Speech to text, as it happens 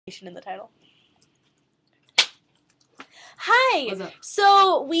in the title. Hi! What's up?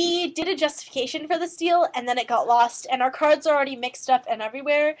 So we did a justification for this deal, and then it got lost, and our cards are already mixed up and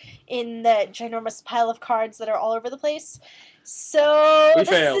everywhere in the ginormous pile of cards that are all over the place. So We this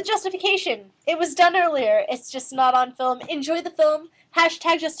is failed. the justification. It was done earlier. It's just not on film. Enjoy the film.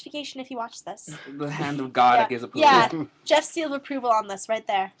 Hashtag justification if you watch this. The hand of God Yeah. gives approval. Yeah, Jeff's seal of approval on this right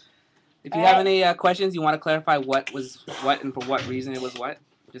there. If you have any questions, you want to clarify what was what and for what reason it was what,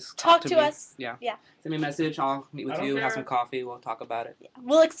 just Talk to me. us. Yeah. Yeah. Send me a message. I'll meet with you, have some coffee. We'll talk about it. Yeah.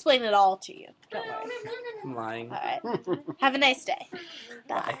 We'll explain it all to you. Don't worry. I'm lying. All right. Have a nice day.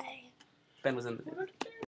 Bye. Ben was in the